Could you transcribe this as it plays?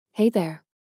Hey there.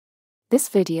 This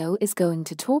video is going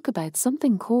to talk about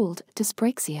something called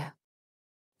dyspraxia.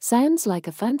 Sounds like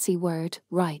a fancy word,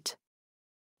 right?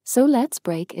 So let's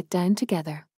break it down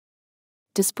together.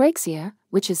 Dyspraxia,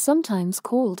 which is sometimes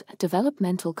called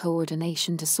developmental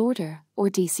coordination disorder, or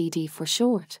DCD for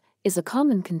short, is a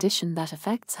common condition that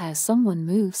affects how someone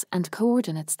moves and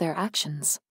coordinates their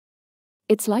actions.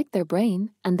 It's like their brain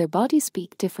and their body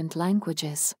speak different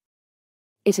languages.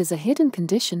 It is a hidden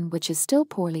condition which is still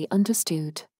poorly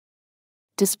understood.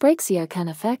 Dyspraxia can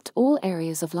affect all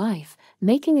areas of life,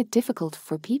 making it difficult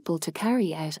for people to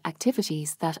carry out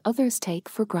activities that others take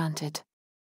for granted.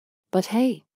 But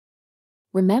hey,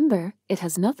 remember, it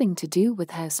has nothing to do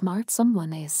with how smart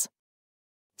someone is.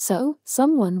 So,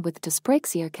 someone with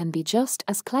dyspraxia can be just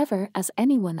as clever as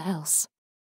anyone else.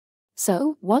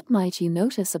 So, what might you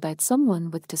notice about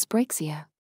someone with dyspraxia?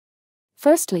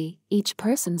 Firstly, each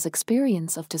person's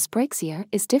experience of dyspraxia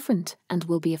is different and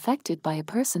will be affected by a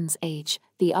person's age,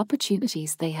 the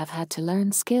opportunities they have had to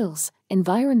learn skills,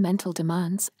 environmental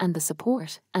demands, and the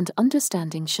support and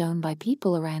understanding shown by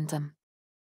people around them.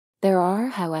 There are,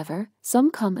 however, some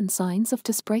common signs of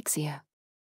dyspraxia.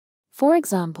 For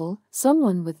example,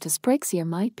 someone with dyspraxia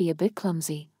might be a bit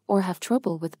clumsy or have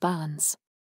trouble with balance.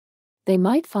 They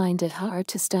might find it hard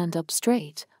to stand up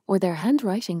straight, or their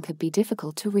handwriting could be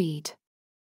difficult to read.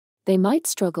 They might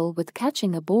struggle with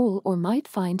catching a ball or might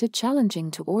find it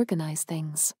challenging to organize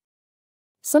things.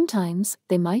 Sometimes,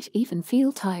 they might even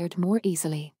feel tired more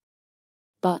easily.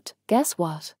 But, guess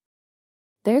what?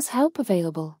 There's help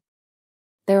available.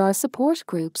 There are support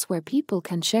groups where people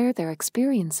can share their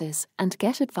experiences and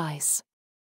get advice.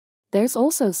 There's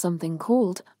also something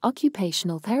called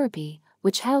occupational therapy,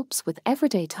 which helps with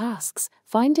everyday tasks,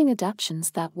 finding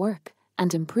adaptations that work,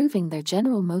 and improving their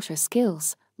general motor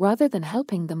skills, rather than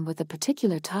helping them with a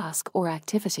particular task or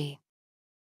activity.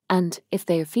 And, if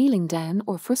they are feeling down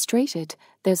or frustrated,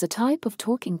 there's a type of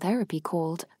talking therapy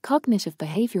called cognitive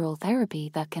behavioral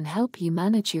therapy that can help you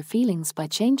manage your feelings by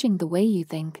changing the way you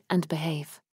think and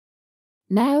behave.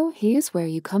 Now, here's where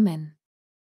you come in.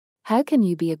 How can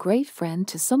you be a great friend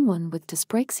to someone with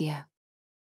dyspraxia?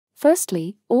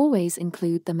 Firstly, always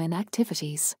include them in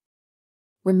activities.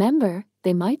 Remember,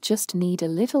 they might just need a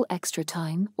little extra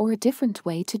time or a different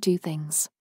way to do things.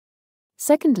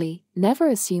 Secondly, never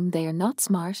assume they are not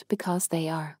smart because they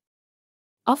are.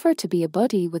 Offer to be a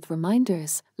buddy with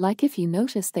reminders, like if you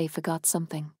notice they forgot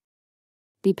something.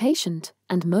 Be patient,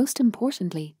 and most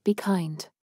importantly, be kind.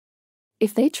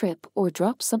 If they trip or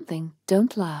drop something,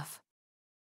 don't laugh.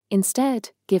 Instead,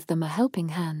 give them a helping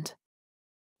hand.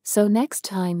 So next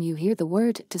time you hear the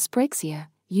word dyspraxia,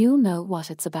 you'll know what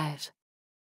it's about.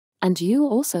 And you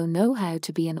also know how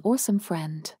to be an awesome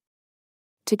friend.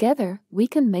 Together, we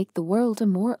can make the world a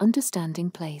more understanding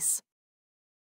place.